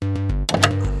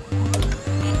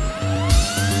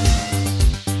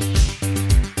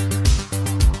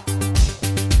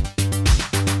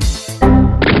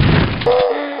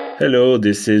Hello,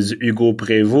 this is Hugo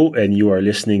Prévost, and you are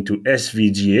listening to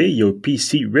SVGA, your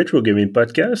PC retro gaming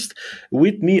podcast.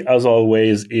 With me, as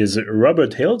always, is Robert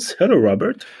Hiltz. Hello,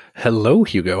 Robert. Hello,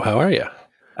 Hugo. How are you?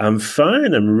 I'm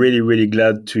fine. I'm really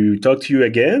glad to talk to you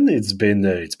again. It's been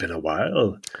a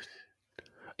while.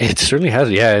 It certainly has.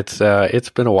 Yeah, it's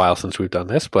been a while since we've done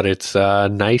this, but it's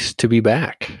nice to be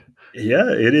back.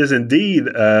 Yeah, it is indeed.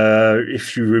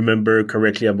 If you remember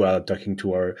correctly, I'm talking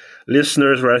to our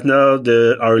listeners right now.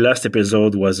 Our last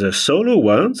episode was a solo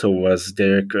one, so was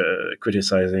there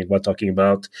criticizing, talking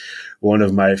about one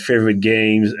of my favorite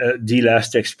games, The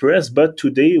Last Express. But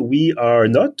today we are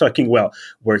not talking. Well,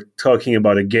 we're talking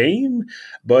about a game,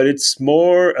 but it's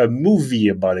more a movie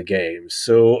about a game.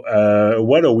 So,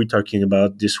 what are we talking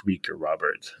about this week,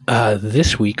 Robert?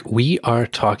 This week we are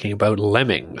talking about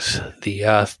Lemmings,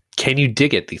 the Can You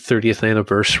Dig It? The 30th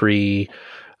anniversary,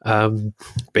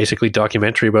 basically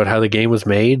documentary about how the game was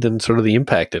made and sort of the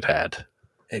impact it had.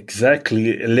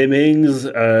 Exactly. Lemmings,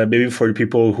 maybe for the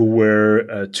people who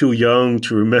were too young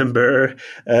to remember,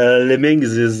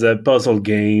 Lemmings is a puzzle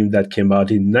game that came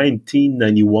out in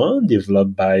 1991,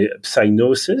 developed by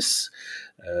Psygnosis,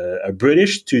 a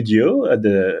British studio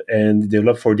and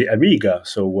developed for the Amiga.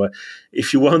 So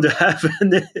if you want to have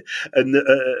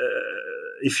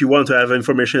if you want to have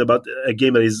information about a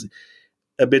game that is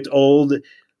a bit old,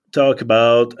 talk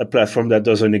about a platform that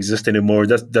doesn't exist anymore.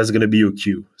 That's going to be your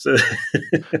cue. So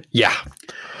yeah.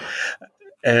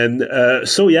 And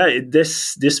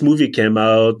this movie came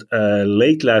out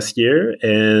late last year,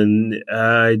 and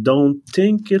I don't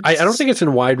think it's... I don't think it's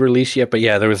in wide release yet, but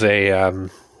yeah, there was a...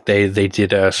 They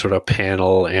did a sort of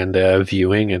panel and a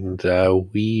viewing, and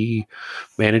we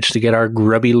managed to get our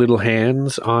grubby little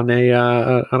hands on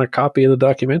a copy of the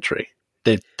documentary.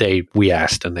 We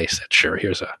asked, and they said, "Sure,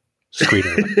 here's a screen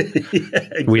of it." Yeah,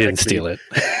 exactly. We didn't steal it.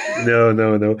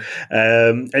 No.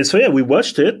 And so we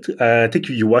watched it. I think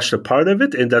you watched a part of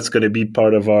it, and that's going to be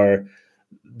part of our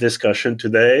discussion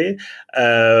today.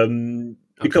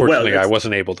 Unfortunately, I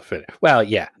wasn't able to finish. Well,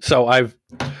 yeah. So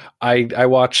I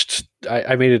watched.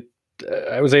 I made it.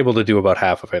 I was able to do about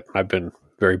half of it. I've been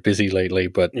very busy lately,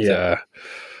 but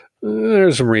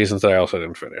there's some reasons that I also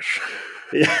didn't finish.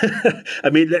 Yeah. I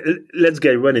mean, let's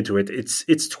get right into it.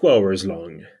 It's 2 hours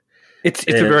long. It's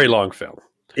a very long film.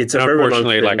 It's and a very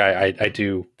unfortunately, long film. I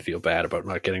do feel bad about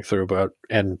not getting through about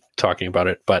and talking about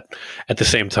it, but at the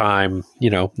same time,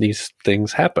 these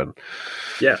things happen.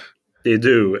 Yeah, they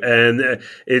do, and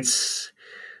it's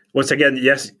once again,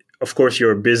 yes, of course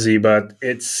you're busy, but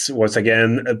it's once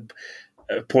again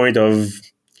a point of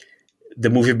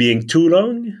the movie being too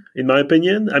long, in my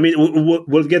opinion. I mean,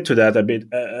 we'll get to that a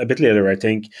bit later, I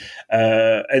think.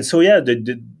 And so,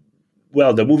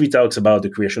 the movie talks about the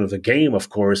creation of the game, of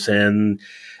course, and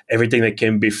everything that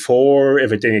came before,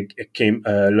 everything that came,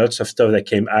 lots of stuff that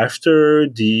came after,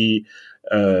 the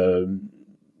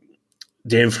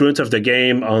influence of the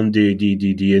game on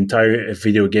the entire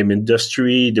video game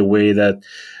industry, the way that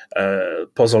some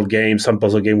puzzle games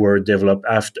were developed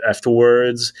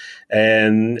afterwards.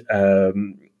 And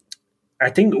I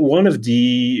think one of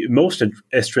the most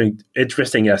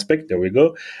interesting aspect, there we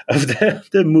go, of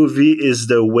the movie is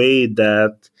the way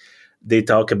that they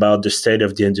talk about the state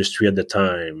of the industry at the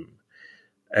time.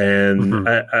 And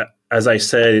as I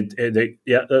said,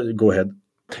 go ahead.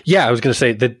 Yeah, I was going to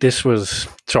say that this was,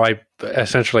 so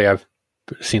I've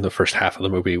seen the first half of the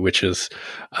movie, which is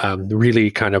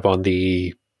really kind of on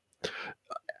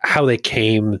how they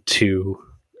came to,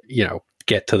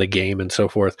 get to the game and so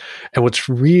forth. And what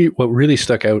really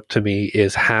stuck out to me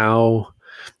is how,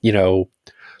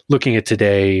 looking at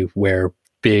today where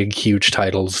big, huge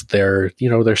titles, they're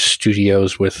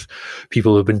studios with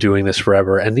people who've been doing this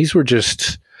forever. And these were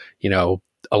just, a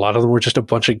lot of them were just a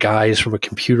bunch of guys from a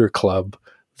computer club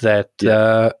that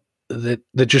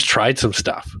just tried some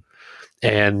stuff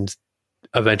and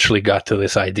eventually got to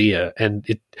this idea. And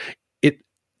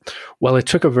while it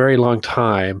took a very long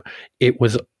time, it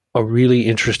was a really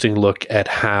interesting look at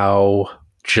how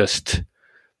just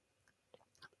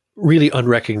really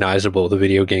unrecognizable the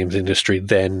video games industry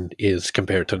then is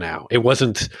compared to now. It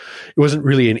wasn't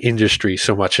really an industry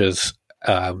so much as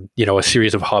a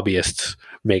series of hobbyists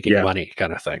making money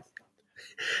kind of thing.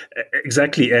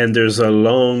 Exactly. And there's a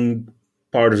long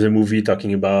part of the movie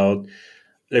talking about,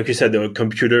 like you said, the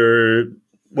computer,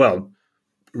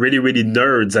 really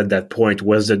nerds at that point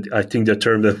was, I think, the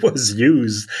term that was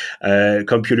used.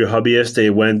 Computer hobbyists,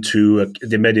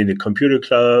 they met in a computer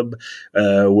club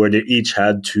where they each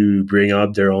had to bring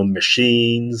up their own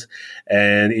machines.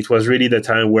 And it was really the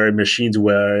time where machines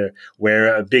were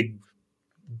a big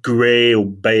gray or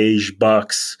beige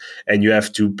box, and you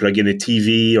have to plug in a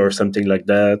TV or something like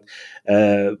that.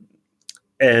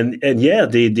 And yeah,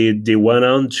 they went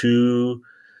on to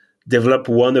develop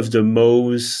one of the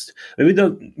most,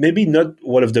 maybe not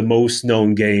one of the most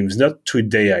known games, not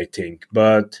today, I think,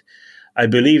 but I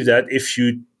believe that if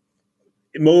you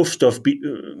most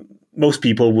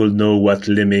people will know what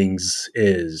Lemmings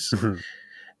is. Mm-hmm.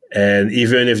 And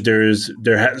even if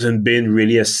there hasn't been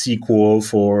really a sequel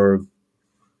for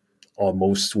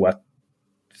almost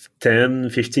 10,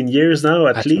 15 years now,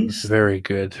 at least. That's a very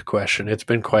good question. It's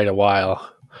been quite a while.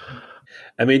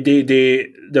 I mean,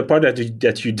 the part that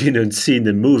you didn't see in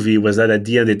the movie was that at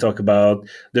the end they talk about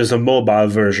there's a mobile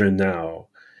version now,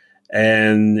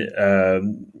 and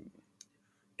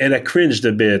I cringed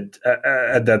a bit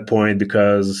at that point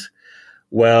because,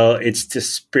 well, it's the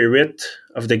spirit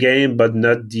of the game, but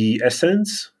not the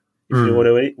essence. If you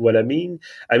know what I mean.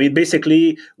 I mean,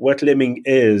 basically, what Lemming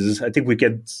is, I think we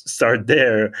can start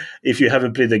there. If you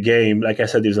haven't played the game, like I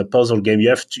said, there's a puzzle game. You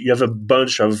have a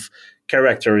bunch of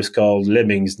characters called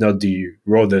Lemmings, not the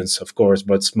rodents, of course,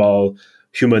 but small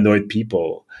humanoid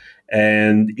people.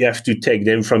 And you have to take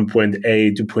them from point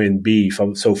A to point B,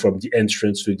 from the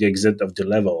entrance to the exit of the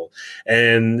level.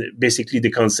 And basically, the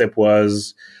concept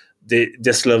was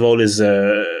this level is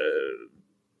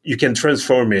you can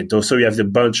transform it. Also, you have a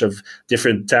bunch of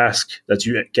different tasks that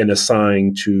you can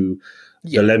assign to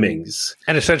the Lemmings.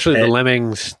 And essentially, the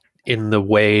Lemmings, in the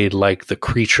way like the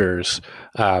creatures,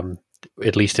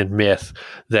 at least in myth,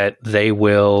 that they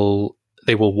will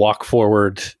walk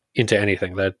forward into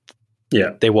anything. That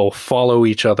they will follow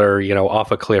each other,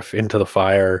 off a cliff into the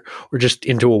fire or just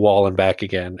into a wall and back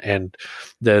again. And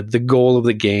the goal of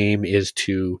the game is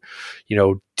to,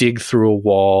 dig through a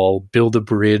wall, build a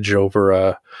bridge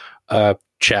over a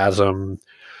chasm,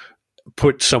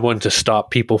 put someone to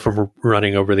stop people from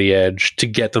running over the edge to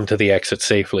get them to the exit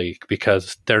safely,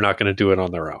 because they're not going to do it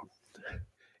on their own.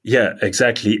 Yeah,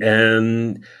 exactly.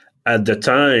 And at the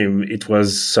time, it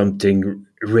was something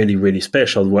really, really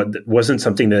special. What wasn't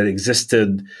something that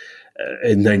existed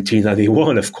in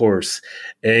 1991, of course.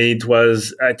 It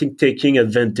was, I think, taking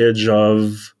advantage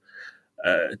of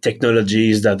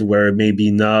technologies that were maybe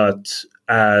not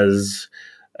as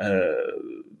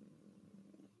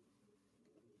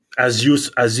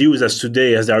used as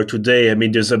today as they are today. I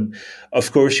mean,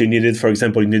 of course, you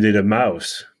needed a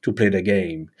mouse to play the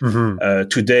game. Mm-hmm.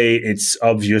 Today, it's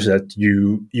obvious that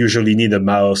you usually need a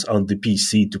mouse on the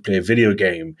PC to play a video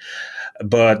game.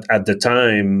 But at the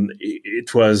time,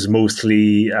 it was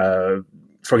mostly,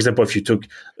 for example, if you took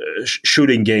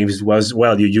shooting games,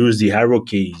 you use the arrow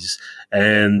keys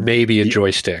and maybe a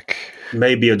joystick.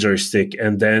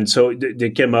 And then so they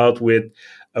came out with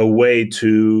a way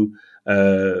to,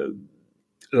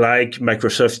 like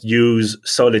Microsoft use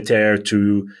Solitaire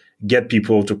to get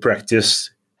people to practice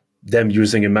them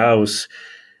using a mouse.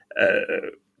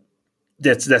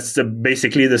 That's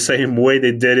basically the same way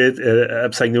they did it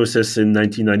at Psygnosis in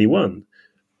 1991.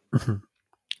 Mm-hmm.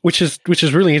 Which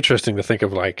is really interesting to think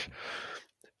of, like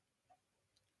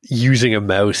using a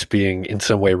mouse being in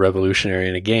some way revolutionary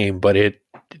in a game, but it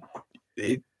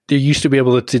they used to be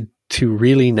able to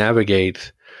really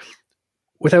navigate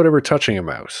without ever touching a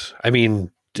mouse. I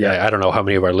mean, I don't know how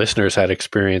many of our listeners had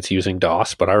experience using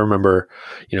DOS, but I remember,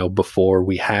 before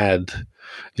we had,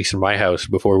 at least in my house,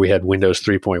 before we had Windows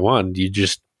 3.1,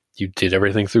 you did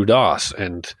everything through DOS,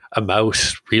 and a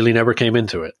mouse really never came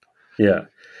into it. Yeah.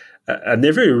 I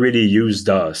never really used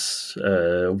DOS.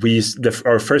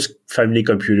 Our first family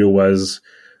computer was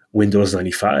Windows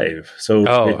 95. So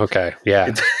okay,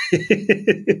 yeah.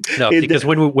 Because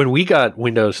when we got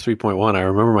Windows 3.1, I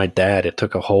remember my dad. It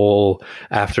took a whole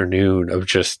afternoon of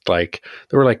just like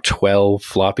there were like 12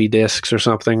 floppy disks or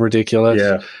something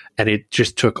ridiculous, and it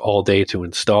just took all day to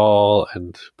install.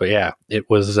 But it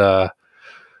was. No,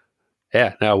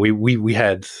 we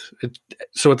had.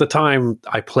 So at the time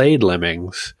I played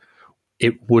Lemmings,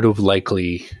 it would have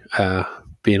likely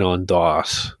been on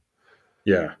DOS.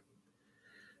 Yeah.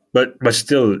 But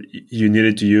still, you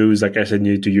needed to use, like I said,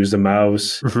 you needed to use the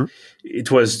mouse. Mm-hmm. It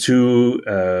was too,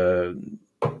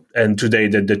 and today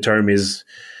the term does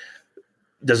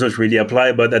not really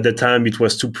apply, but at the time it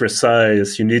was too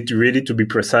precise. You need really to be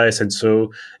precise, and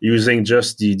so using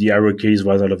just the arrow keys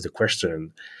was out of the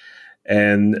question.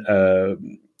 And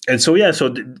so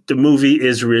the movie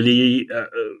is really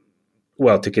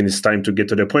taking its time to get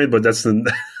to the point, but that's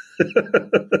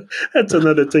that's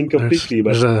another thing completely.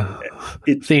 There's a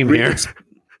theme here.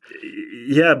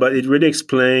 But it really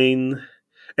explains.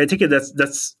 I think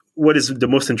that's what is the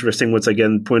most interesting, once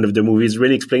again, point of the movie. It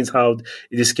really explains how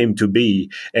this came to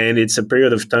be, and it's a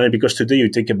period of time, because today you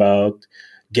think about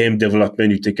game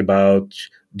development, you think about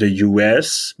the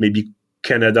US, maybe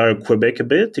Canada or Quebec a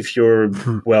bit. If you're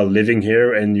living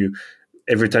here, and you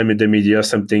every time in the media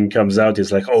something comes out,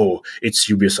 it's like, oh, it's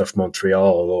Ubisoft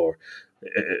Montreal or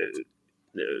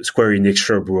Square Enix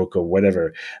Sherbrooke or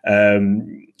whatever.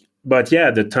 But yeah,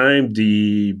 at the time,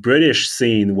 the British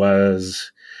scene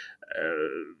was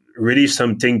really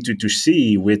something to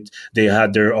see. They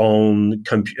had their own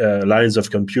lines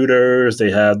of computers.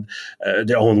 They had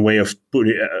their own way of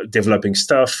developing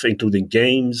stuff, including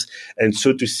games. And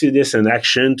so to see this in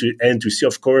action, to see,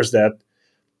 of course, that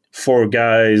 4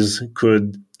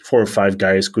 or 5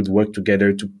 guys could work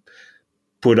together to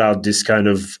put out this kind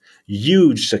of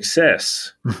huge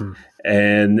success. Mm-hmm.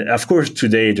 And of course,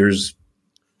 today there's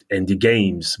indie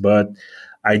games, but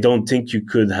I don't think you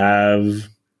could have,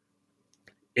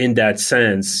 in that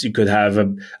sense, you could have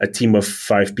a team of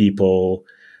 5 people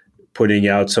putting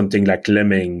out something like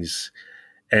Lemmings,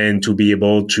 and to be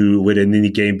able to, with an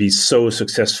indie game, be so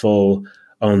successful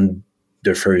on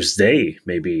the first day,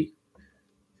 maybe.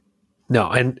 No,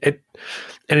 and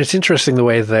it's interesting the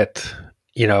way that,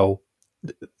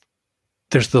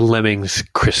 there's the Lemmings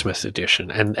Christmas edition,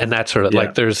 and that sort of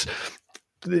like there's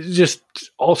just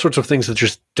all sorts of things that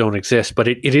just don't exist. But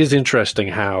it is interesting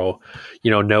how,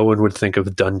 no one would think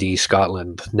of Dundee,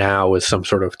 Scotland now as some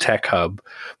sort of tech hub,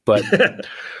 but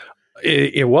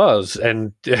it was.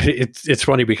 And it's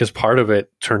funny because part of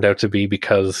it turned out to be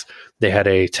because they had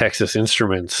a Texas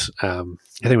Instruments, I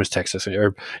think it was Texas,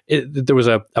 or there was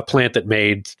a plant that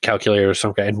made calculators,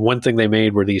 some kind, and one thing they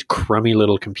made were these crummy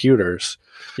little computers.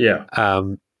 Yeah.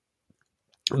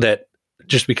 That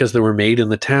just because they were made in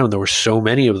the town, there were so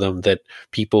many of them that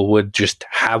people would just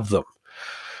have them.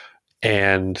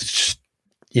 And,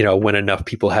 when enough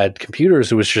people had computers,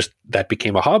 it was just, that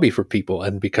became a hobby for people.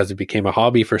 And because it became a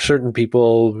hobby for certain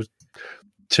people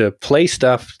to play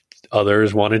stuff,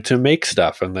 others wanted to make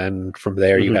stuff. And then from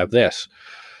there, you have this.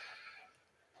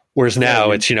 Whereas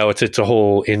now it's a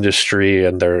whole industry,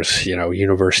 and there's,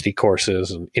 university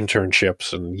courses and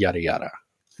internships and yada, yada.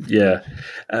 Yeah.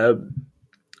 I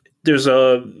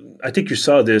think you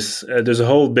saw this, there's a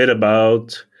whole bit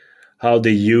about how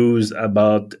they use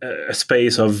about a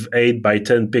space of 8 by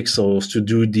 10 pixels to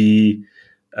do the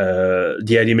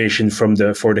animation for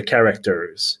the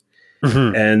characters.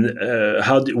 Mm-hmm.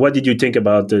 And what did you think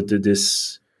about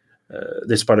this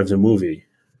part of the movie?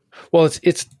 Well,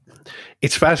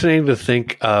 it's fascinating to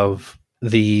think of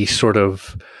the sort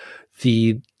of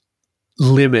the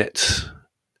limits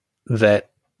that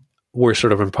were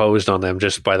sort of imposed on them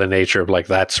just by the nature of, like,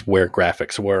 that's where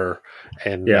graphics were.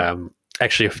 And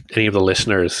actually, if any of the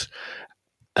listeners,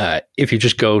 if you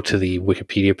just go to the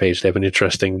Wikipedia page, they have an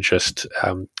interesting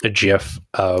a GIF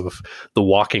of the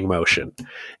walking motion.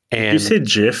 And you said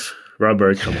GIF,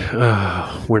 Robert. Come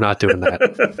on. We're not doing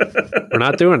that. We're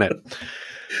not doing it.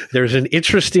 There's an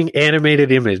interesting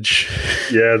animated image.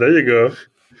 Yeah, there you go.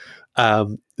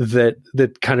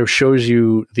 That kind of shows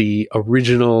you the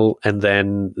original and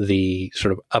then the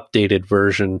sort of updated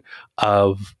version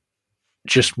of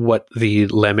just what the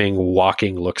lemming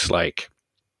walking looks like.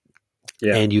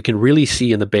 Yeah. And you can really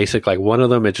see in the basic, like, one of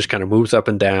them, it just kind of moves up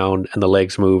and down and the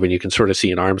legs move and you can sort of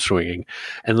see an arm swinging.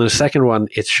 And then the second one,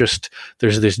 it's just,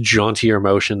 there's this jauntier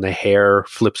motion. The hair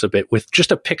flips a bit with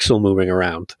just a pixel moving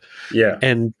around. Yeah.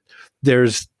 And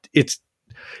it's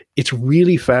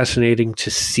really fascinating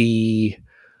to see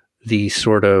the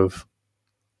sort of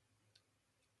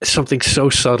something so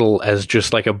subtle as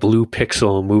just like a blue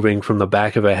pixel moving from the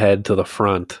back of a head to the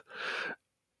front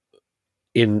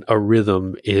in a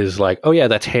rhythm is like, oh yeah,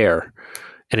 that's hair,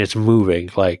 and it's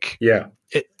moving, like,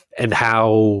 and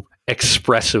how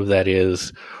expressive that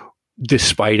is,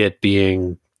 despite it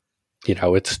being,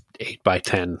 it's 8 by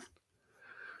 10.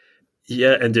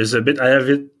 Yeah, and there's a bit, I have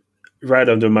it right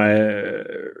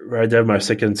there my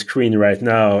second screen right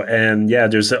now, and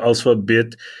there's also a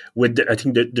bit with I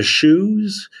think the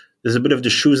shoes. There's a bit of the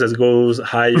shoes that goes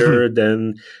higher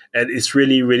than, and it's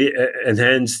really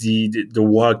enhanced the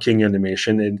walking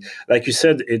animation. And like you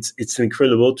said, it's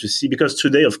incredible to see, because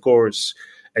today, of course,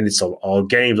 and it's all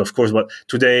games, of course, but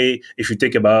today, if you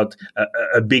think about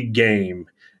a big game,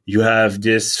 you have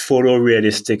this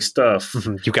photorealistic stuff.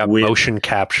 Mm-hmm. You've got motion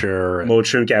capture.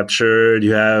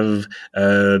 You have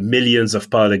millions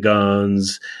of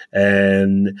polygons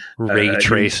and ray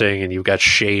tracing, and you've got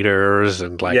shaders,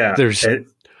 and there's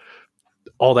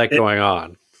all that going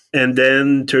on. And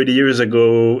then 30 years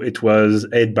ago, it was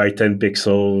 8 by 10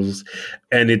 pixels,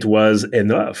 and it was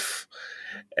enough.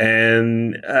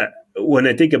 And when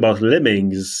I think about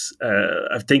Lemmings,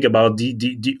 I think about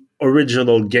the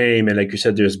original game, and like you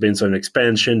said, there's been some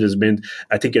expansion. There's been,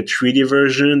 I think, a 3D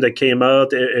version that came out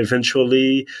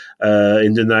eventually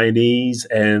in the 90s.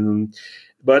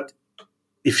 But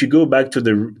if you go back to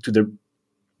the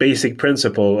basic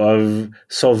principle of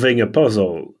solving a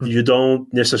puzzle, you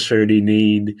don't necessarily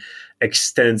need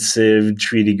extensive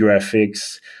 3D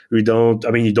graphics. You don't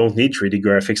need 3D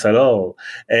graphics at all.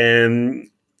 And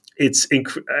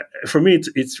for me,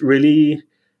 it's really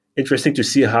interesting to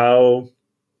see how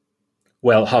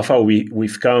far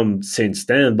we've come since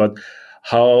then, but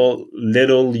how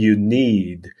little you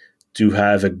need to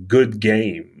have a good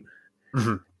game.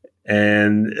 Mm-hmm.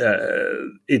 And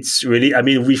it's really, I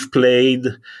mean, we've played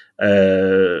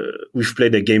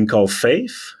a game called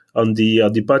Faith on the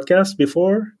podcast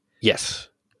before. Yes.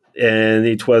 And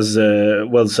it was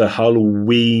a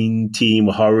Halloween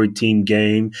horror team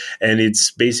game, and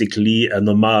it's basically an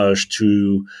homage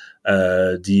to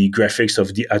the graphics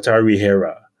of the Atari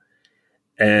era.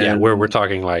 And yeah, we're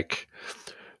talking like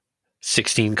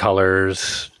 16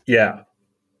 colors. Yeah,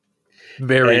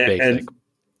 very basic. And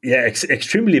yeah,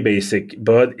 extremely basic,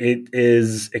 but it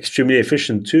is extremely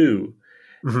efficient too.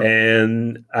 Mm-hmm.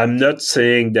 And I'm not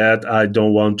saying that I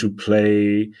don't want to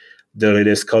play the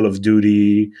latest Call of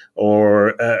Duty or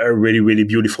a really, really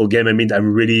beautiful game. I mean,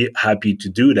 I'm really happy to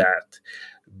do that.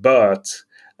 But,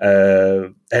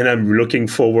 and I'm looking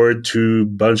forward to a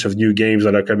bunch of new games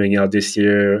that are coming out this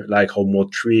year, like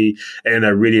Homeworld 3. And I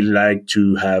really like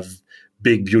to have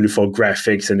big, beautiful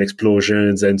graphics and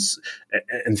explosions and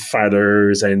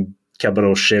fighters and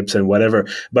capital ships and whatever.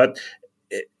 But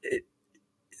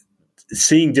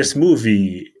seeing this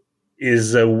movie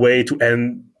is a way to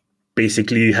end.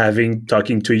 Basically,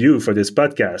 talking to you for this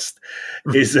podcast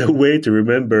is a way to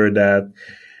remember that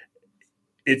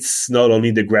it's not only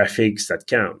the graphics that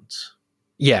count.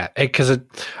 Yeah, because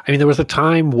there was a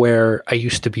time where I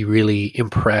used to be really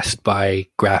impressed by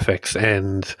graphics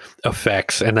and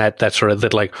effects, and that sort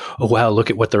of like, oh wow, look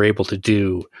at what they're able to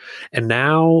do. And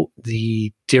now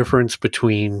the difference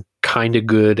between kind of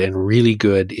good and really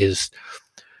good is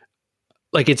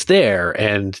like it's there,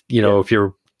 and if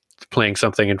you're playing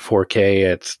something in 4K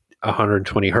at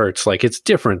 120 hertz, like it's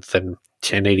different than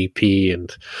 1080p,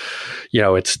 and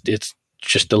it's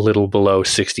just a little below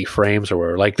 60 frames or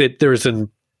whatever. Like there's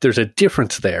a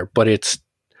difference there, but it's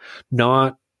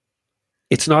not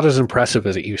as impressive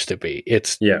as it used to be.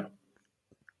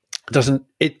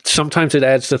 Sometimes it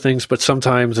adds to things, but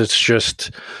sometimes it's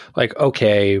just like,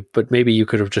 okay, but maybe you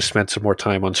could have just spent some more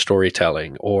time on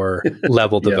storytelling or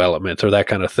level development or that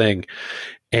kind of thing.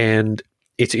 And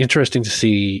it's interesting to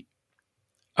see.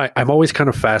 I'm always kind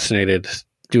of fascinated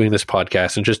doing this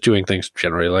podcast and just doing things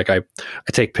generally. Like I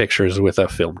take pictures with a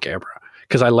film camera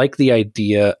because I like the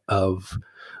idea of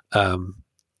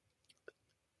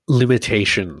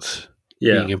limitations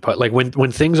being input. Like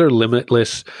when things are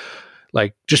limitless,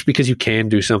 like just because you can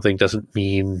do something doesn't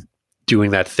mean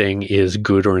doing that thing is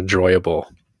good or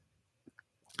enjoyable.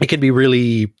 It can be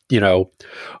really,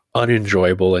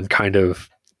 unenjoyable and kind of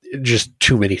just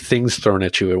too many things thrown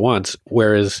at you at once.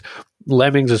 Whereas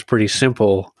Lemmings is pretty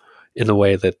simple in the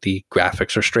way that the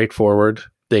graphics are straightforward.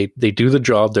 They do the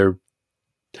job.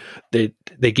 They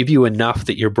give you enough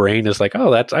that your brain is like,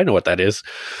 oh, I know what that is,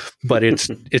 but it's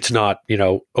not,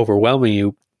 overwhelming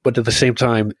you. But at the same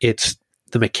time,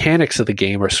 the mechanics of the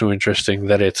game are so interesting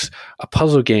that it's a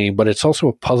puzzle game, but it's also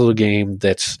a puzzle game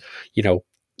that's,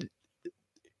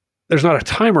 there's not a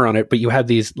timer on it, but you have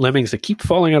these lemmings that keep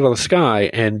falling out of the sky,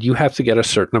 and you have to get a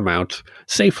certain amount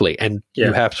safely, and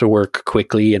you have to work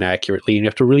quickly and accurately, and you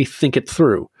have to really think it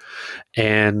through.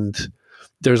 And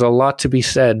there's a lot to be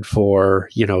said for,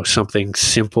 something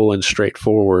simple and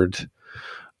straightforward,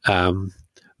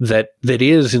 that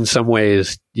is in some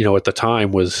ways, at the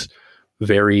time was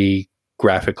very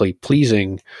graphically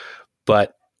pleasing,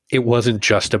 but it wasn't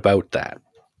just about that.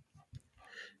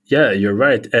 Yeah, you're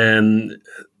right. And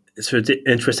it's really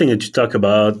interesting that you talk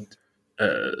about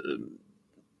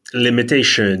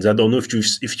limitations. I don't know if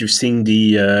you've seen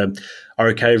the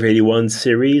Archive 81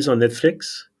 series on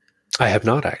Netflix. I have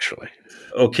not, actually.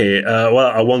 Okay, well,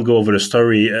 I won't go over the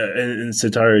story in its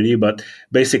entirety, but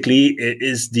basically it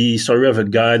is the story of a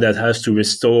guy that has to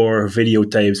restore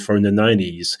videotapes from the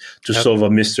 90s to solve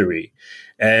a mystery.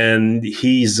 And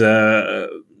he's, let's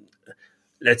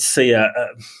say,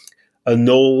 an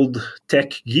old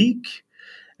tech geek,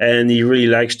 and he really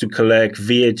likes to collect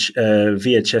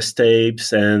VHS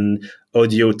tapes and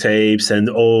audio tapes and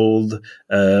old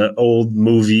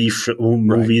movies from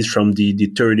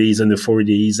the 30s and the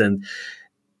 40s,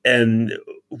 and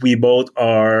we both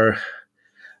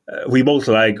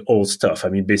like old stuff. I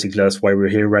mean, basically that's why we're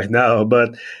here right now.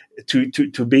 But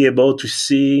to be able to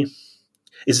see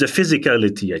is the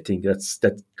physicality. I think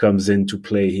that comes into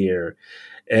play here.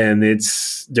 And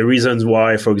it's the reasons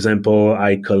why, for example,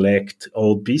 I collect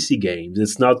old PC games.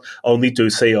 It's not only to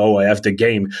say, "Oh, I have the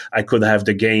game." I could have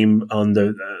the game on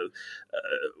the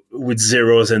with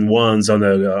zeros and ones on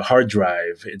a hard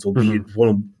drive. It will be it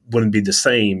wouldn't be the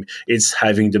same. It's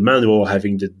having the manual,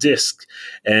 having the disc,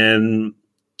 and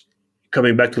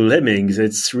coming back to Lemmings.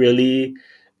 It's really,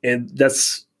 and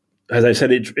that's, as I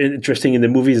said, interesting in the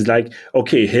movie is like,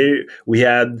 okay, here we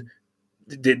had.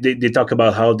 They talk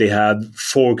about how they had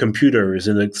 4 computers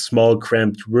in a small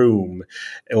cramped room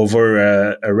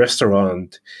over a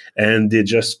restaurant, and they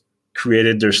just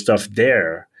created their stuff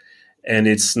there. And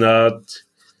it's not.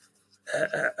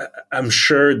 I'm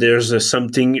sure there's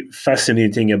something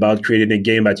fascinating about creating a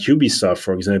game at Ubisoft,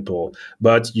 for example,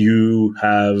 but you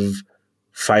have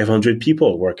 500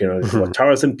 people working on it,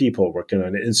 1,000 people working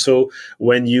on it, and so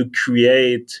when you're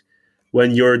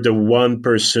the one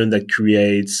person that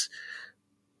creates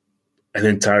an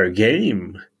entire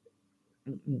game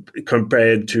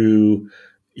compared to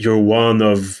you're one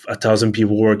of 1,000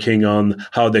 people working on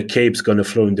how the cape's going to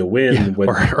flow in the wind,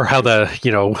 or how the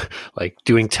like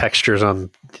doing textures on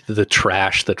the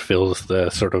trash that fills the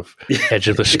sort of edge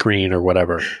of the screen or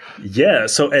whatever. Yeah.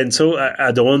 So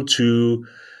I don't want to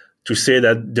say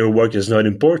that their work is not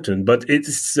important, but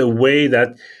it's a way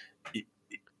that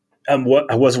I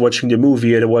was watching the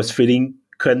movie and I was feeling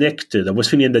connected. I was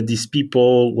feeling that these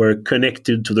people were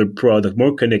connected to the product,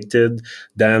 more connected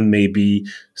than maybe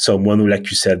someone who, like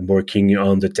you said, working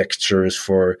on the textures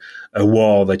for a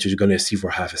wall that you're going to see for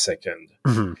half a second.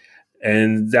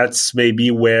 And that's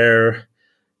maybe where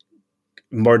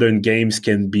modern games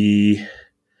can be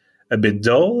a bit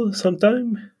dull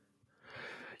sometimes.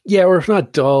 Yeah, or if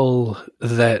not dull,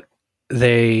 that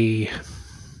they...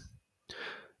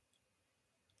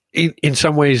 In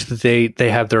some ways, they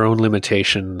have their own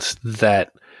limitations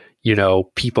that,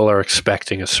 people are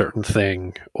expecting a certain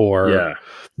thing, or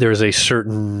there's a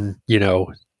certain,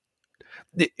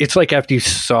 it's like after you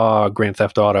saw Grand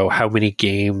Theft Auto, how many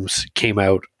games came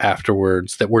out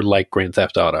afterwards that were like Grand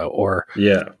Theft Auto, or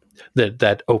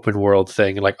that open world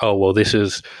thing, like, oh, well, this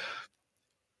is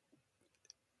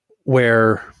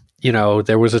where...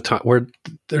 there was a time where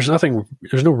there's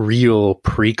no real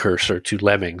precursor to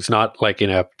Lemmings, not like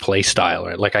in a play style,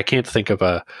 or like I can't think of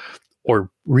or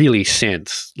really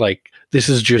since, like this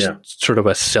is just sort of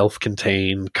a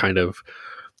self-contained kind of,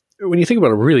 when you think about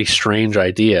a really strange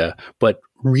idea, but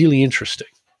really interesting.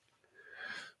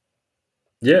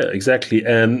 Yeah, exactly.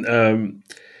 And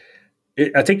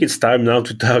I think it's time now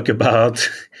to talk about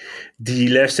the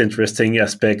less interesting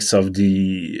aspects of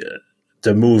the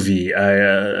movie.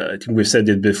 I think we've said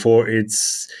it before.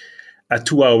 It's at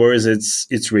 2 hours.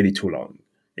 It's really too long.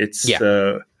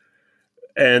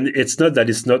 And it's not that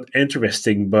it's not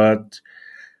interesting, but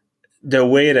the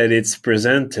way that it's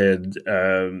presented.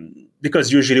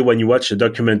 Because usually when you watch a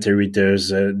documentary,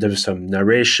 there's some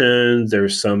narration,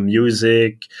 there's some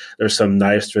music, there's some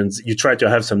nice you try to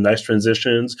have some nice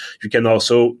transitions. You can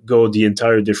also go the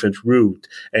entire different route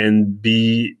and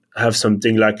have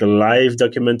something like a live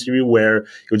documentary where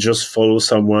you just follow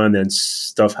someone and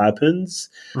stuff happens.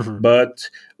 But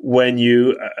when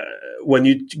you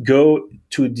go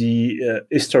to the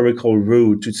historical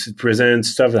route to present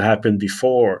stuff that happened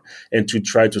before and to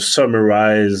try to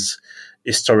summarize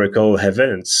historical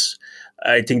events,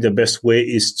 I think the best way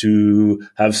is to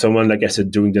have someone, like I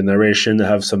said, doing the narration,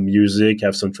 have some music,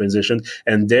 have some transition,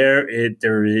 and there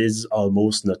is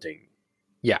almost nothing.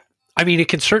 Yeah. I mean, it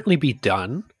can certainly be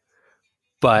done,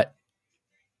 but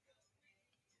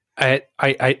it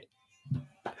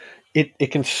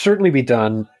can certainly be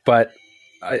done, but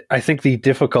I think the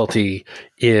difficulty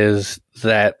is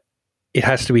that it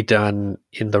has to be done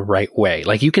in the right way.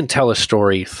 Like, you can tell a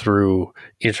story through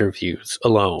interviews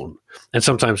alone, and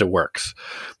sometimes it works,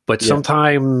 but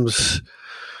sometimes,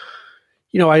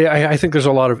 I think there's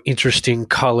a lot of interesting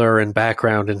color and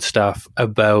background and stuff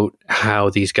about how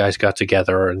these guys got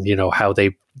together and, how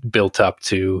they built up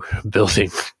to building,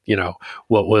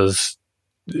 what was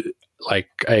like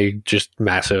a just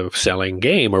massive selling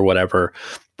game or whatever.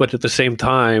 But at the same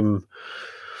time,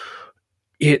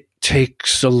 it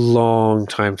takes a long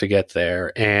time to get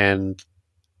there. And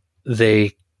there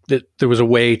was a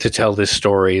way to tell this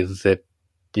story that,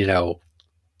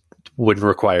 wouldn't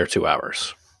require 2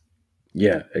 hours.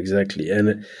 Yeah, exactly.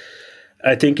 And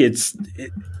I think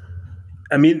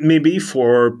maybe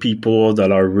for people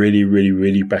that are really, really,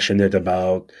 really passionate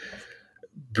about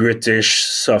British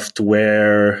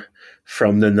software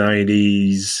from the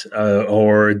 90s,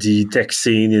 or the tech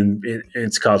scene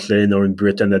in Scotland or in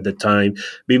Britain at the time,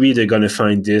 maybe they're going to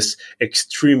find this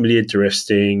extremely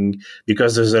interesting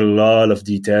because there's a lot of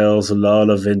details, a lot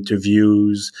of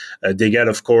interviews. They get,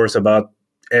 of course, about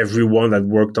everyone that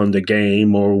worked on the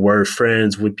game or were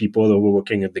friends with people that were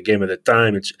working at the game at the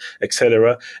time,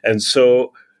 etc. And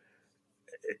so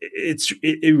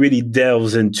it really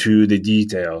delves into the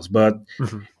details. But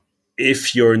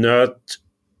if you're not,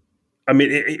 I mean,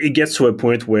 it gets to a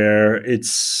point where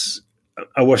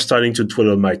I was starting to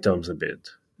twiddle my thumbs a bit.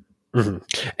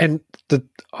 And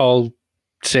I'll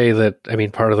say that, I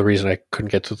mean, part of the reason I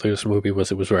couldn't get to this movie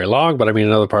was it was very long, but I mean,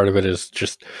 another part of it is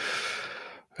just,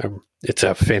 it's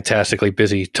a fantastically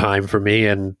busy time for me,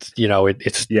 and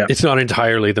it's not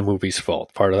entirely the movie's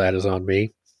fault. Part of that is on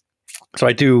me. So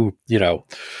I do,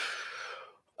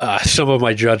 some of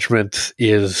my judgment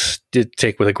did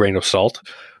take with a grain of salt,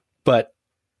 but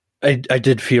I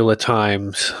did feel at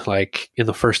times, like in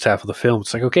the first half of the film,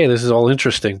 it's like, okay, this is all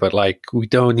interesting, but like we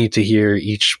don't need to hear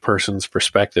each person's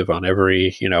perspective on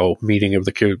every, meeting of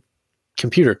the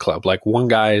computer club. Like one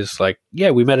guy's like, yeah,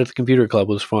 we met at the computer club,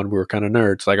 it was fun, we were kind of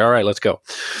nerds. Like, all right, let's go.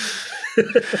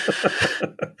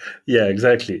 Yeah,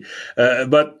 exactly.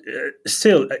 But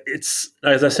still, it's,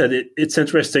 as I said, it's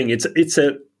interesting. It's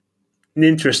an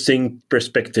interesting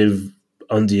perspective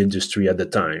on the industry at the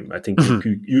time. I think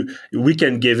we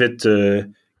can give it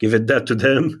that to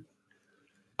them.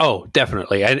 Oh,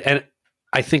 definitely. And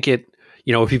I think it,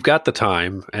 if you've got the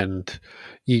time and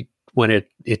when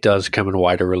it does come in a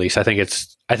wider release, I think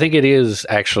it is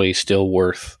actually still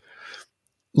worth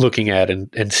looking at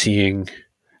and seeing,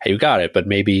 hey, you got it, but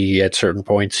maybe at certain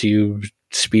points you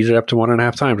speed it up to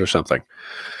 1.5 times or something.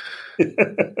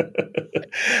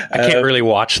 I can't really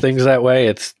watch things that way.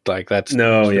 It's like that's a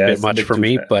bit much for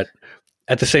me. But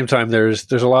at the same time,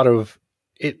 there's a lot of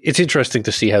it's interesting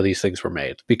to see how these things were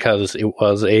made, because it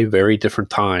was a very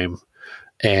different time,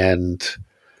 and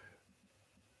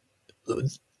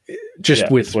just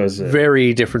with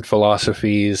very different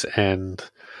philosophies and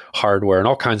hardware and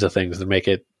all kinds of things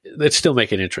that still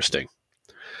make it interesting.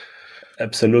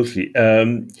 Absolutely.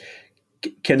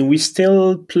 Can we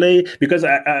still play? Because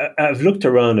I've looked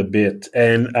around a bit,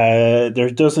 and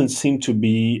there doesn't seem to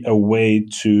be a way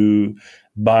to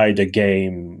buy the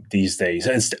game these days.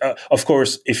 And of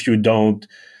course, if you don't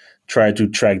try to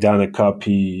track down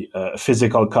a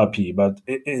physical copy, but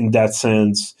in that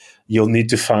sense, you'll need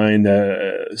to find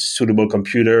a suitable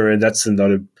computer, and that's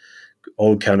another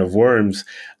all kind of worms.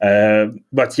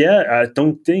 But yeah, I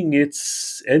don't think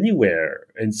it's anywhere.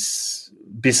 It's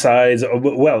besides,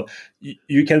 well,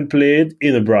 you can play it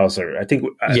in a browser. I think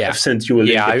I've sent you a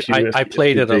link. I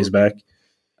played it days back.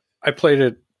 I played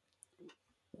it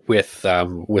with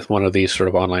one of these sort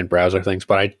of online browser things,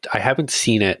 but I haven't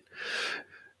seen it,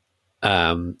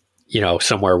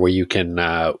 somewhere where you can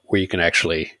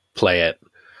actually play it,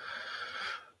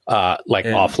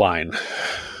 offline.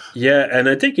 Yeah, and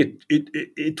I think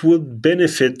it would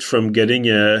benefit from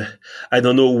getting I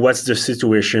don't know what the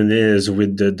situation is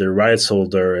with the rights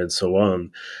holder and so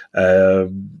on.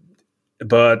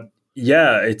 But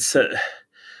yeah, it's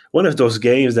one of those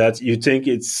games that you think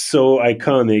it's so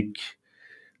iconic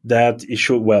that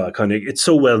iconic. It's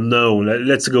so well known.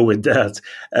 Let's go with that.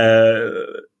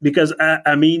 Because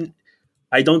I mean,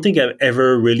 I don't think I've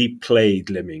ever really played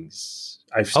Lemmings.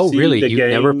 I've seen really? The you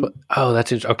game. Never?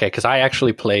 That's interesting. Okay, because I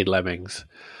actually played Lemmings.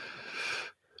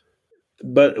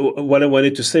 But what I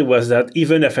wanted to say was that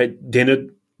even if I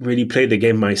didn't really play the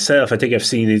game myself, I think I've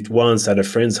seen it once at a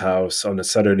friend's house on a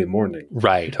Saturday morning.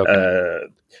 Right. Okay.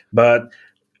 But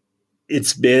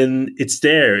it's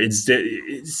there.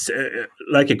 It's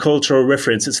like a cultural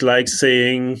reference. It's like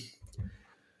saying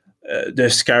the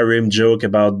Skyrim joke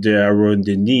about the arrow in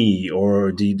the knee,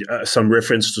 or some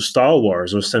reference to Star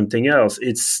Wars or something else.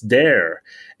 It's there,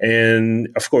 and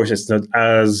of course, it's not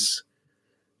as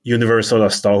universal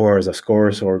as Star Wars, of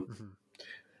course,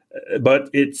 but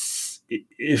it's,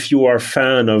 if you are a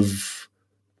fan of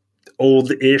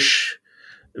old-ish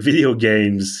video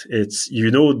games, it's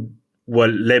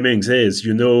what Lemmings is,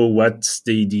 what's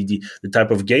the type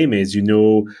of game is,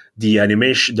 the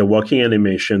animation, the walking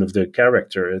animation of the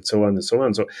character, and so on and so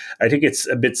on. So I think it's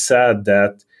a bit sad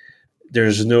that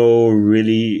there's no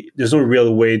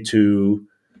real way to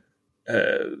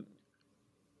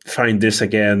find this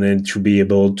again and to be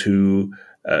able to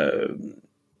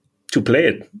play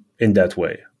it in that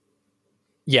way.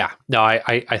 Yeah, no,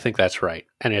 I think that's right,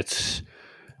 and it's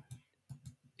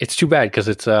too bad because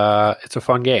it's a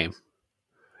fun game.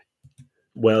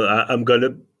 Well, I'm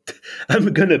gonna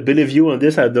believe you on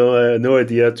this. I have no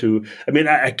idea. I mean,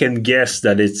 I can guess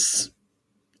that it's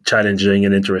challenging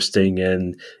and interesting,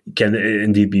 and can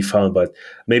indeed be fun. But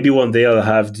maybe one day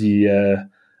I'll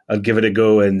give it a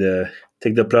go and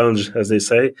take the plunge, as they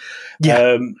say.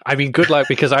 Yeah, I mean, good luck,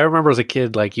 because I remember as a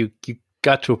kid, like you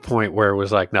got to a point where it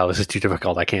was like, no, this is too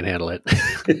difficult. I can't handle it.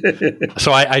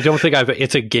 So I don't think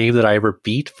it's a game that I ever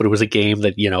beat, but it was a game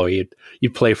that,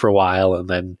 you'd play for a while and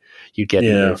then you'd get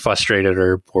either frustrated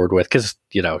or bored with, because,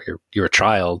 you're a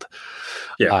child.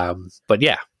 Yeah. But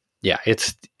yeah,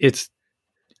 it's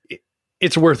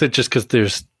worth it just because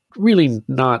there's really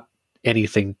not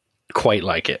anything quite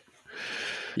like it.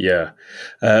 Yeah.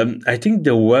 I think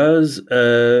there was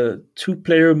a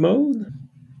 2-player mode.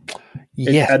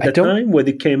 Yes, at the time when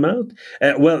it came out.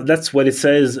 Well, that's what it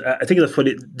says. I think that's what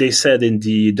they said in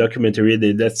the documentary.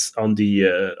 That's on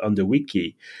the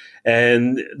wiki.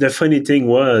 And the funny thing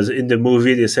was, in the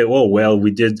movie, they said, "Oh well, we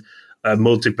did a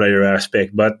multiplayer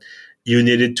aspect, but you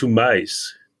needed 2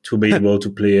 mice to be able to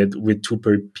play it with 2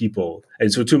 people."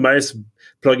 And so 2 mice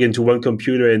plug into one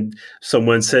computer. And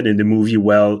someone said in the movie,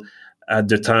 "Well, at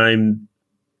the time,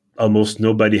 almost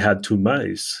nobody had 2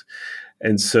 mice."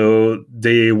 And so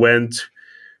they went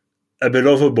a bit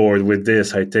overboard with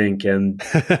this, I think. And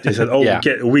they said, "Oh, yeah.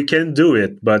 we can do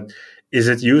it, but is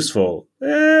it useful?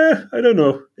 I don't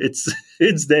know. It's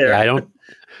there." Yeah, I don't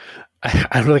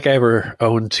think I ever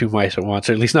owned 2 mice at once,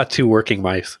 or at least not 2 working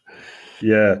mice.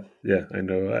 Yeah, I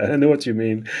know what you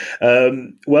mean.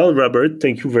 Well, Robert,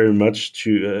 thank you very much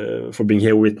for being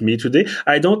here with me today.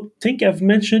 I don't think I've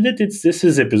mentioned it. This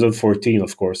is episode 14,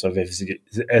 of course, of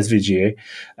SVGA.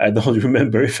 I don't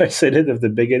remember if I said it at the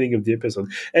beginning of the episode.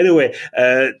 Anyway,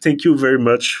 thank you very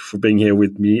much for being here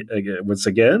with me once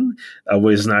again.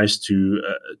 Always nice to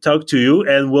talk to you,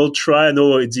 and we'll try. I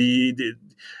know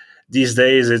these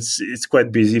days it's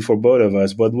quite busy for both of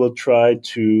us, but we'll try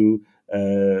to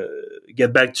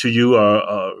get back to you,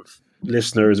 our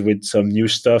listeners, with some new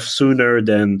stuff sooner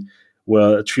than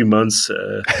 3 months.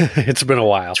 It's been a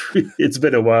while. It's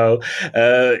been a while.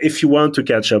 If you want to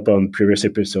catch up on previous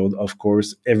episode, of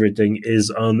course, everything is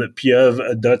on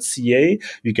pieuvre.ca.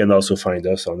 You can also find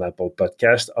us on Apple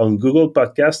Podcast, on Google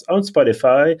Podcast, on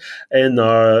Spotify, and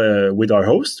with our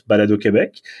host, Balado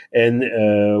Québec. And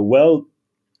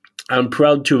I'm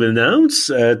proud to announce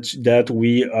that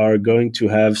we are going to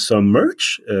have some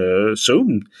merch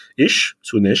soonish.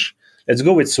 Let's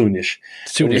go with soonish.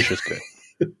 Soonish is good.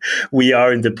 We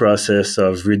are in the process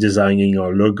of redesigning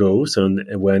our logo. So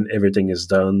when everything is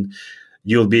done,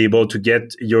 you'll be able to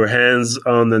get your hands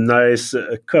on a nice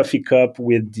coffee cup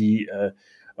with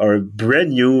our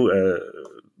brand new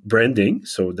branding.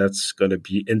 So that's going to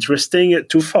be interesting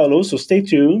to follow. So stay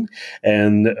tuned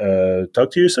and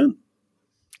talk to you soon.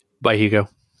 Bye, Hugo.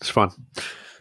 It's fun.